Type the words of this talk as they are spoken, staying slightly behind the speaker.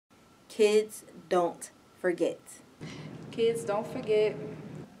Kids don't forget. Kids don't forget.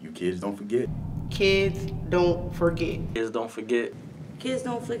 You kids don't forget. Kids don't forget. Kids don't forget. Kids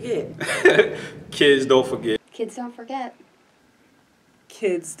don't forget. Kids don't forget. Kids don't forget.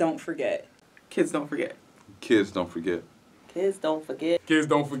 Kids don't forget. Kids don't forget. Kids don't forget. Kids don't forget. Kids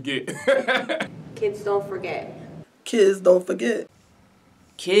don't forget. Kids don't forget. Kids don't forget.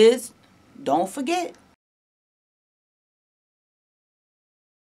 Kids don't forget.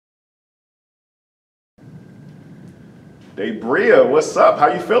 DaBriah, what's up? How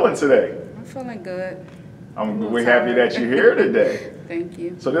you feeling today? I'm feeling good. We're happy that you're here today. Thank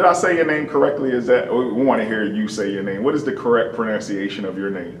you. So did I say your name correctly? We want to hear you say your name. What is the correct pronunciation of your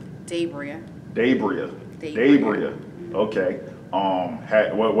name? DaBriah. DaBriah. DaBriah. Okay.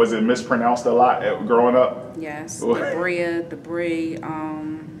 Was it mispronounced a lot growing up? Yes. DaBriah,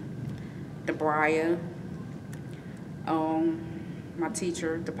 DaBriah. My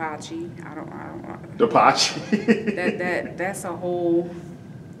teacher, DaPachi. I don't. DaPachi. That's a whole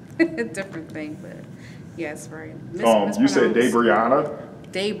different thing, but yes, right. You said DaBriah.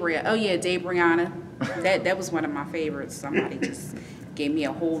 DaBriah. Oh yeah, DaBriah. That was one of my favorites. Somebody just gave me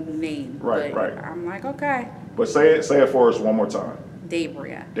a whole new name. Right. I'm like, okay. But say it for us one more time.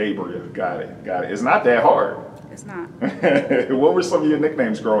 DaBriah. DaBriah. Got it. It's not that hard. It's not. What were some of your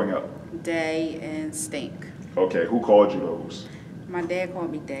nicknames growing up? Day and Stink. Okay, who called you those? My dad called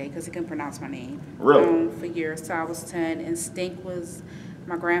me Day because he couldn't pronounce my name. Really? For years till I was 10. And Stink was,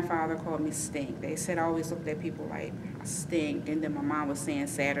 my grandfather called me Stink. They said I always looked at people like I stink. And then my mom was saying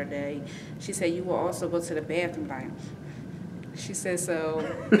Saturday. She said, you will also go to the bathroom. Like, she said, so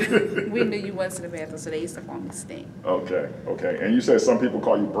we knew you went to the bathroom, so they used to call me Stink. Okay. And you said some people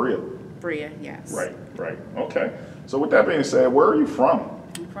call you Briah. Briah, yes. Right. Okay. So with that being said, where are you from?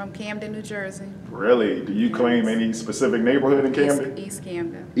 I'm from Camden, New Jersey. Really? Do you claim any specific neighborhood in Camden? East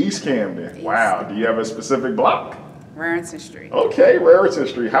Camden. East Camden. East. Wow. Do you have a specific block? Raritan Street. Okay, Raritan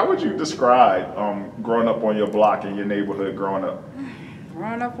Street. How would you describe growing up on your block in your neighborhood growing up?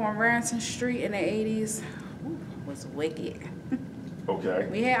 Growing up on Raritan Street in the 80s was wicked. Okay.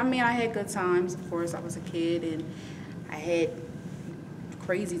 I had good times. Of course, I was a kid and I had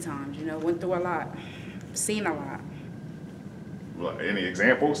crazy times, went through a lot, seen a lot. Any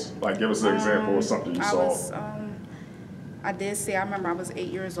examples? Like, give us an example of something you saw. I remember I was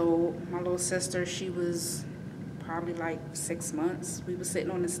 8 years old. My little sister, she was probably like 6 months. We were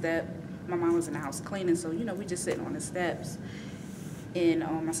sitting on the step. My mom was in the house cleaning, so, we just sitting on the steps. And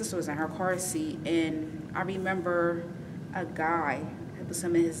my sister was in her car seat, and I remember a guy, it was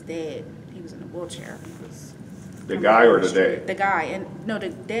him and his dad. He was in a wheelchair. The guy or the dad? The guy. And no, the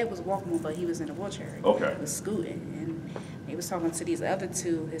dad was walking, but he was in a wheelchair. Okay. He was scooting. And he was talking to these other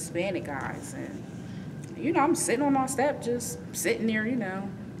two Hispanic guys. And, I'm sitting on my step, just sitting there,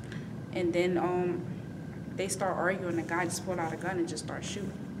 And then they start arguing. The guy just pulled out a gun and just started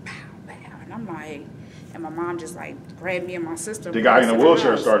shooting. Pow, pow. And I'm like, and my mom just like grabbed me and my sister. The guy in the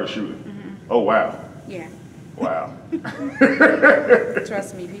wheelchair started shooting? Mm-hmm. Oh, wow. Yeah. Wow.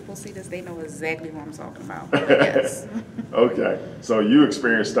 Trust me, people see this, they know exactly what I'm talking about. But yes. Okay. So you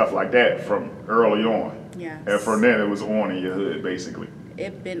experienced stuff like that from early on? Yes. And from then it was on in your hood, basically?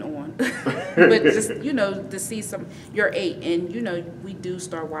 It been on. But just, to see you're 8 and, we do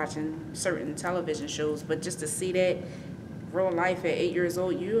start watching certain television shows, but just to see that real life at 8 years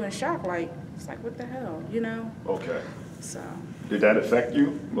old, you're in shock, it's like, what the hell, Okay. So. Did that affect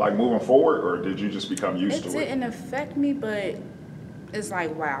you, like moving forward, or did you just become used to it? It didn't affect me, but it's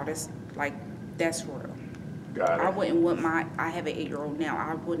like, wow, that's real. Got it. I wouldn't want I have an 8-year-old now.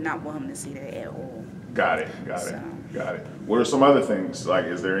 I would not want him to see that at all. Got it. What are some other things? Like,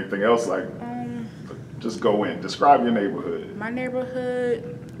 is there anything else? Like, just go in. Describe your neighborhood. My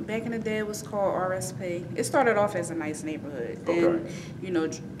neighborhood, back in the day, was called RSP. It started off as a nice neighborhood. Okay.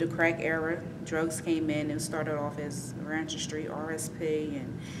 Then, the crack era, drugs came in and started off as Rancher Street, RSP,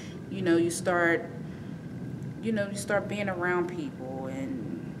 and, you start being around people,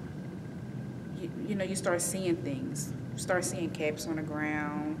 and, you start seeing things. You start seeing caps on the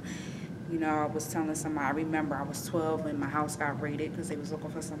ground. I was telling somebody, I remember I was 12 and my house got raided because they was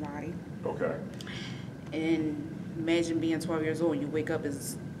looking for somebody. Okay. And imagine being 12 years old, you wake up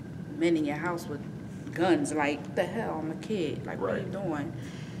as men in your house with guns, like, the hell, I'm a kid, like, What are you doing?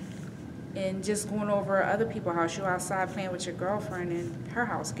 And just going over other people's house, you outside playing with your girlfriend and her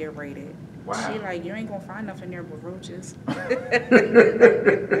house get raided. Wow. She like, you ain't gonna find nothing there but roaches.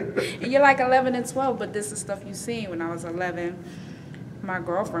 And you're like 11 and 12, but this is stuff you seen. When I was 11, my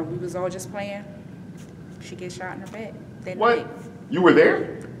girlfriend, we was all just playing. She gets shot in her back that What? night. You were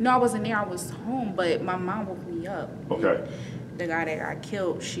there? No, I wasn't there. I was home, but my mom woke me up. Okay. the guy that got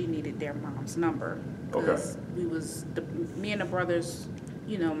killed, she needed their mom's number. Because me and the brothers,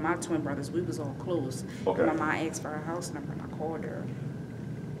 you know, my twin brothers, we was all close. Okay. My mom asked for her house number and I called her.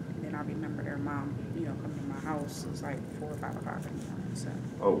 And then I remember their mom, you know, coming to my house. It was like 4 or 5 o'clock in the morning. So.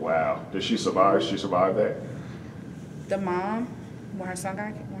 Oh, wow. Did she survive? She survived that? The mom, when her son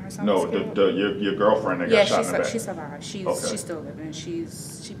was No, killed? your girlfriend that got shot in the back. She survived. She's still living.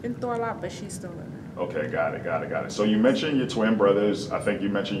 She's been through a lot, but she's still living. Okay, got it. So you mentioned your twin brothers. I think you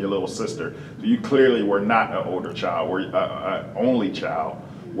mentioned your little sister. You clearly were not an older child. Were you only child?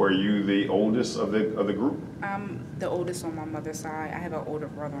 Were you the oldest of the group? I'm the oldest on my mother's side. I have an older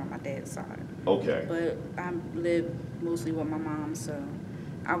brother on my dad's side. Okay. But I lived mostly with my mom, so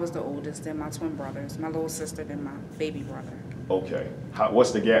I was the oldest. Then my twin brothers, my little sister, then my baby brother. Okay.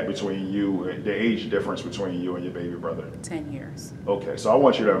 What's the gap between you, the age difference between you and your baby brother? 10 years. Okay, so I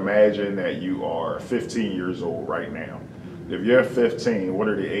want you to imagine that you are 15 years old right now. If you're 15, what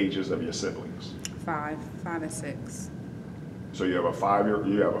are the ages of your siblings? 5 and 6. So you have a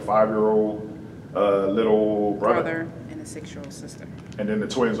 5-year-old little brother and a 6-year-old sister. And then the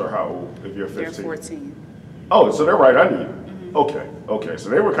twins are how old if you're 15? They're 14. Oh, so they're right under you. Okay. So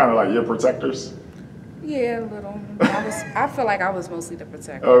they were kind of like your protectors? Yeah, a little. I feel like I was mostly the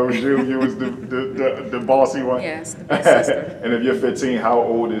protector. Oh, you was the bossy one? Yes, the big sister. And if you're 15, how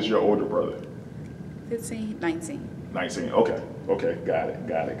old is your older brother? 15, 19. 19, okay, got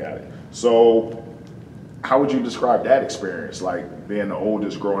it. So how would you describe that experience, like being the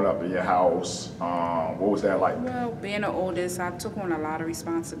oldest growing up in your house? What was that like? Well, being the oldest, I took on a lot of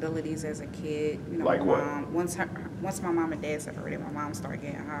responsibilities as a kid. You know, like my what? Mom, once my mom and dad separated, my mom started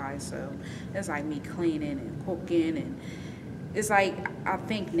getting high, so it's like me cleaning and cooking, and it's like I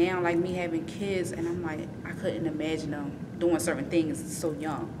think now, like me having kids, and I'm like I couldn't imagine them doing certain things so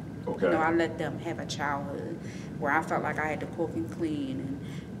young. Okay. You know, I let them have a childhood where I felt like I had to cook and clean, and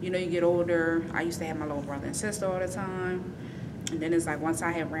you know, you get older. I used to have my little brother and sister all the time. And then it's like once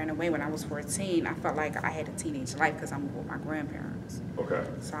I had ran away when I was 14, I felt like I had a teenage life because I'm with my grandparents. Okay.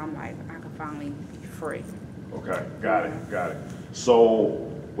 So I'm like, I could finally be free. Okay, got it.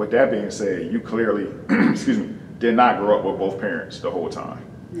 So with that being said, you clearly, excuse me, did not grow up with both parents the whole time.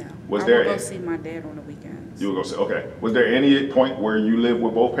 No. I would go see my dad on the weekends. You would go see, okay. Was there any point where you lived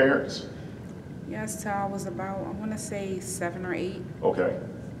with both parents? Yes, till I was about, I want to say 7 or 8. Okay.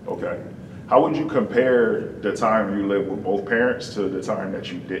 How would you compare the time you lived with both parents to the time that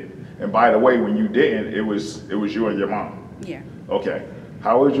you didn't? And by the way, when you didn't, it was you and your mom. Yeah. Okay.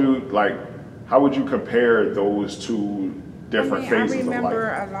 How would you compare those two different phases of life? I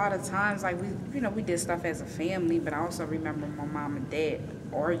remember a lot of times, like we did stuff as a family, but I also remember my mom and dad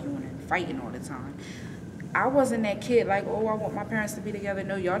arguing and fighting all the time. I wasn't that kid like, oh, I want my parents to be together.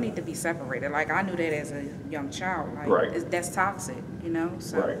 No, y'all need to be separated. Like, I knew that as a young child. Like, right. That's toxic, you know?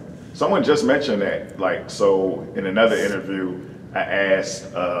 So. Right. Someone just mentioned that. Like, so in another interview, I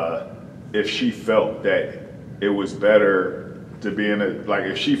asked if she felt that it was better to be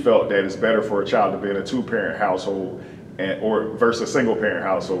if she felt that it's better for a child to be in a 2-parent household or versus a single-parent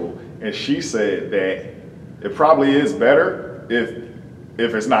household. And she said that it probably is better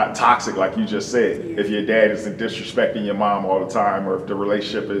if it's not toxic, like you just said, if your dad isn't disrespecting your mom all the time, or if the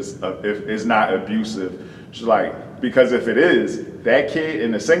relationship is not abusive. She's like, because if it is, that kid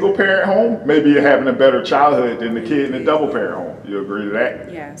in a single parent home, maybe you're having a better childhood than the kid in a double parent home. You agree to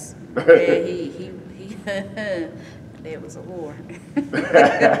that? Yes. Yeah, dad was a whore.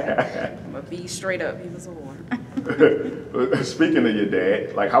 I'm gonna be straight up, he was a whore. Speaking of your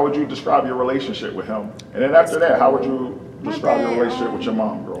dad, like how would you describe your relationship with him? And then after that, how would you describe your relationship with your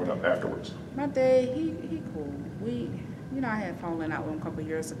mom growing up afterwards? My dad, he cool. I had fallen out with him a couple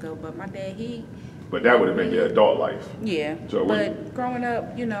years ago, but my dad, But that would have been your adult life. Yeah. So but growing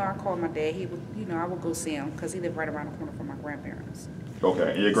up, I called my dad. He would, I would go see him because he lived right around the corner from my grandparents.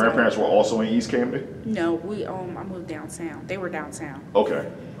 Okay. And your grandparents were also in East Camden? No, I moved downtown. They were downtown.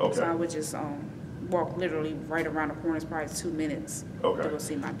 Okay. So I would just walk literally right around the corner. It's probably 2 minutes to go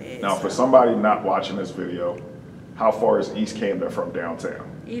see my dad. Now, for somebody not watching this video, how far is East Camden from downtown?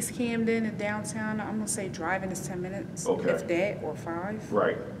 East Camden and downtown, I'm going to say driving is 10 minutes, if that, or 5.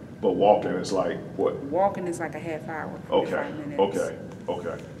 Right. But walking is like what? Walking is like a half hour, 45 minutes.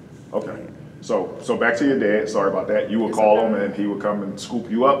 Okay. So back to your dad. Sorry about that. You would call him and he would come and scoop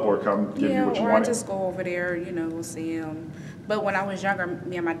you up or come give you what you wanted? Yeah, or I just go over there, see him. But when I was younger,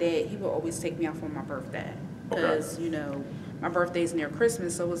 me and my dad, he would always take me out for my birthday. Because, my birthday's near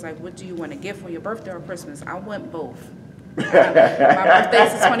Christmas, so it was like, what do you want to get for your birthday or Christmas? I want both. My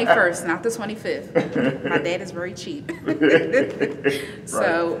birthday's the 21st, not the 25th. My dad is very cheap.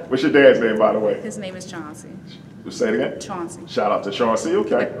 So, what's your dad's name, by the way? His name is Chauncey. Say it again? Chauncey. Shout out to Chauncey.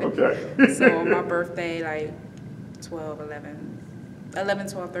 Okay, okay. So on my birthday, like 11,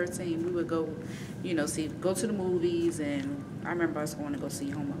 12, 13, we would go, you know, go to the movies, and I remember us going to go see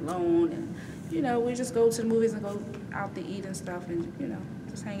Home Alone, and, you know, we just go to the movies and go out to eat and stuff, and, you know,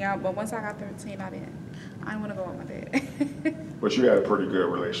 just hang out. But once I got 13, I didn't want to go with my dad. But you had a pretty good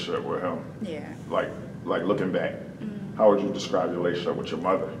relationship with him. Yeah. Like looking back, how would you describe your relationship with your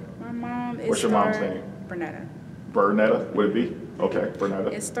mother? My mom is. What's your mom's name? Bernetta. Bernetta, would it be? Okay,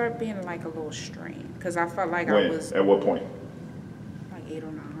 Bernetta. It started being like a little strain, because I felt like When? I was At what point? like 8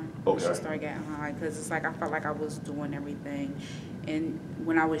 or 9. Okay. She started getting high, because it's like I felt like I was doing everything. And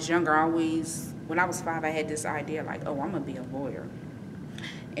when I was younger, when I was 5, I had this idea like, oh, I'm going to be a lawyer.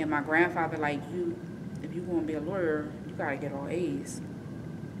 And my grandfather, like, if you want to be a lawyer, you got to get all A's.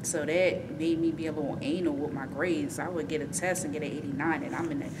 So that made me be a little anal with my grades. I would get a test and get an 89, and I'm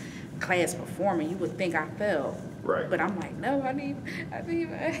in the class performing. You would think I failed. Right. But I'm like, no, I need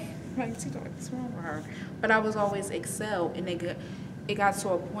like, she's like, what's wrong with her? But I was always excel, and it got to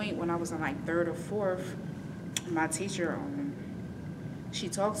a point when I was in like 3rd or 4th, my teacher, she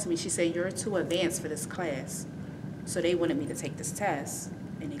talked to me. She said, you're too advanced for this class. So they wanted me to take this test.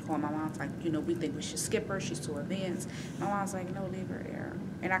 And they called my mom, like, you know, we think we should skip her. She's too advanced. My mom's like, no, leave her there.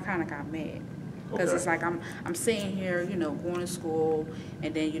 And I kind of got mad. Because Okay. it's like I'm sitting here, you know, going to school.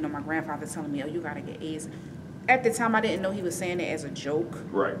 And then, you know, my grandfather telling me, oh, you got to get A's. At the time, I didn't know he was saying it as a joke.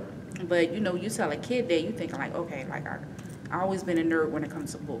 Right. But, you know, you tell a kid that, you think like, okay, like I always been a nerd when it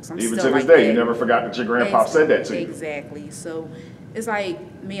comes to books. I'm Even still to this like day, that. you never forgot that your grandpa said that to you. Exactly. So it's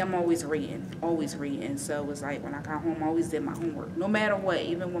like me, I'm always reading. So it's like when I got home, I always did my homework. No matter what,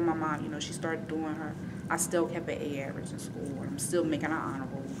 even when my mom, you know, she started doing her, I still kept an A average in school. And I'm still making an honor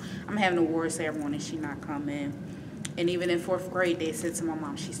roll. I'm having a award ceremony, she not coming. And even in 4th grade, they said to my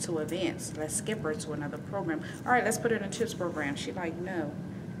mom, she's too advanced. Let's skip her to another program. All right, let's put her in a CHIPS program. She like, no.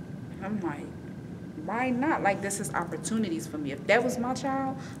 I'm like, why not? Like, this is opportunities for me. If that was my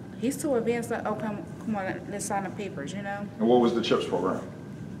child, he's too advanced. Like, oh, come on, let's sign the papers, you know? And what was the CHIPS program?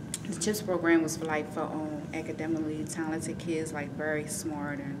 The CHIPS program was for academically talented kids, like very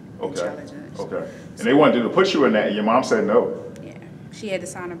smart and intelligent. Okay. And they wanted to put you in that, and your mom said no. Yeah. She had to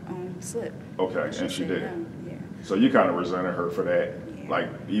sign a slip. Okay, and she said did. no. Yeah. So you kind of resented her for that. Yeah. Like,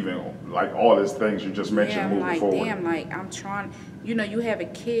 even, like, all these things you just mentioned moving like, forward. damn, like, I'm trying, you know, you have a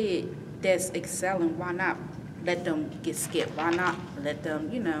kid that's excelling, why not let them get skipped? Why not let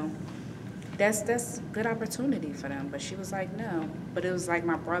them, you know, that's good opportunity for them. But she was like, no. But it was like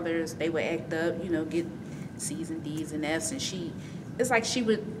my brothers, they would act up, you know, get C's and D's and F's, and it's like she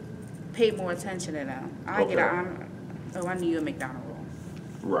would pay more attention to them. I get I knew you a McDonald's roll.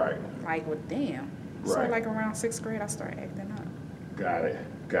 Right. Like, well, damn. So Right. like around 6th grade, I started acting up.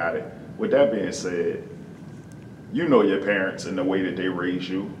 Got it. With that being said, you know your parents and the way that they raised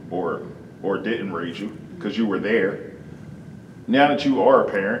you or didn't raise you because you were there. Now that you are a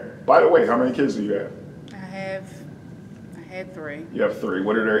parent, by the way, how many kids do you have? I had 3. You have 3.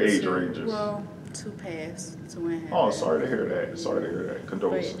 What are their age ranges? Well, 2 passed, 2 and a half. Oh, sorry to hear that.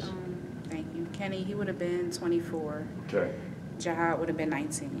 Condolences. But, thank you. Kenny, he would have been 24. Okay. Jihad would have been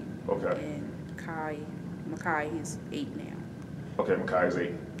 19. Okay. And Makai, he's 8 now. Okay, Makai's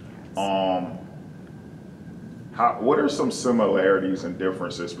 8. Yes. What are some similarities and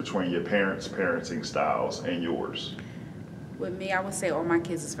differences between your parents' parenting styles and yours? With me, I would say all my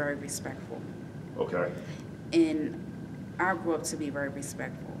kids is very respectful. Okay. And I grew up to be very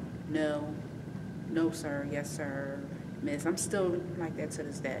respectful. No sir, yes sir, miss. I'm still like that to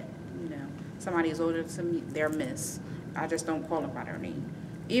this day. You know, somebody is older than me, they're miss. I just don't call them by their name.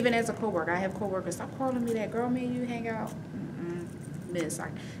 Even as a coworker, I have coworkers, stop calling me that girl, me and you hang out. Miss.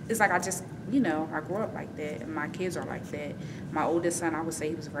 It's like I just, you know, I grew up like that, and my kids are like that. My oldest son, I would say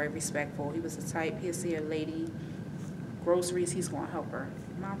he was very respectful. He was the type, he'll see a lady, groceries, he's going to help her.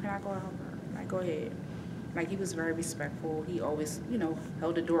 Mom, can I go help her? Like, go ahead. Like, he was very respectful. He always, you know,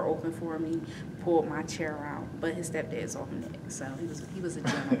 held the door open for me, pulled my chair out. But his stepdad's off neck, so he was a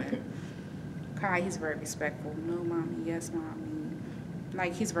gentleman. Kai, he's very respectful. No, mommy, yes, mommy.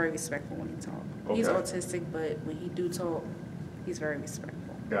 Like, he's very respectful when he talks. Okay. He's autistic, but when he do talk, he's very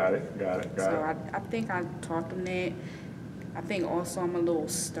respectful. Got it. So I think I taught them that. I think also I'm a little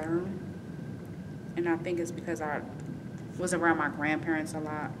stern. And I think it's because I was around my grandparents a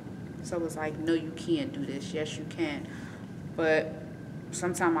lot. So it was like, no, you can't do this. Yes, you can. But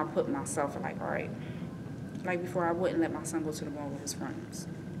sometimes I put myself like, all right. Like before, I wouldn't let my son go to the mall with his friends.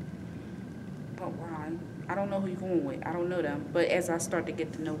 But why? I don't know who you're going with. I don't know them. But as I start to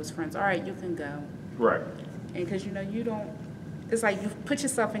get to know his friends, all right, you can go. Right. And because, you know, you don't, It's like you put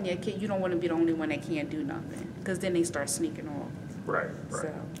yourself in your kid. You don't want to be the only one that can't do nothing, because then they start sneaking off. Right, right.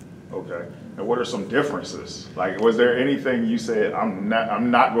 So. Okay. And what are some differences? Like, was there anything you said, I'm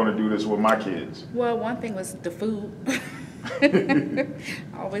not going to do this with my kids? Well, one thing was the food. I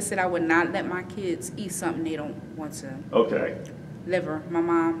always said I would not let my kids eat something they don't want to. Okay. Liver. My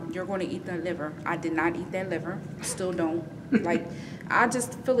mom, you're going to eat that liver. I did not eat that liver. Still don't. Like, I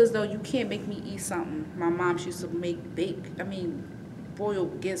just feel as though you can't make me eat something. My mom, she used to make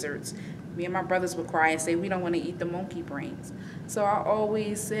boiled gizzards. Me and my brothers would cry and say, we don't want to eat the monkey brains. So I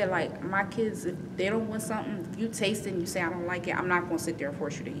always said, like, my kids, if they don't want something, if you taste it and you say, I don't like it, I'm not going to sit there and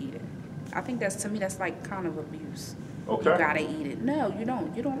force you to eat it. I think to me, that's like kind of abuse. Okay. You got to eat it. No, you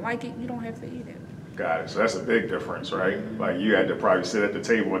don't. You don't like it, you don't have to eat it. Got it. So that's a big difference, right? Like, you had to probably sit at the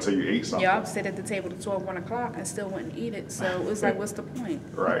table until you ate something. Yeah, I'd sit at the table at 12, 1 o'clock and still wouldn't eat it. So it was like, what's the point?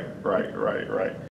 Right, right, right, right.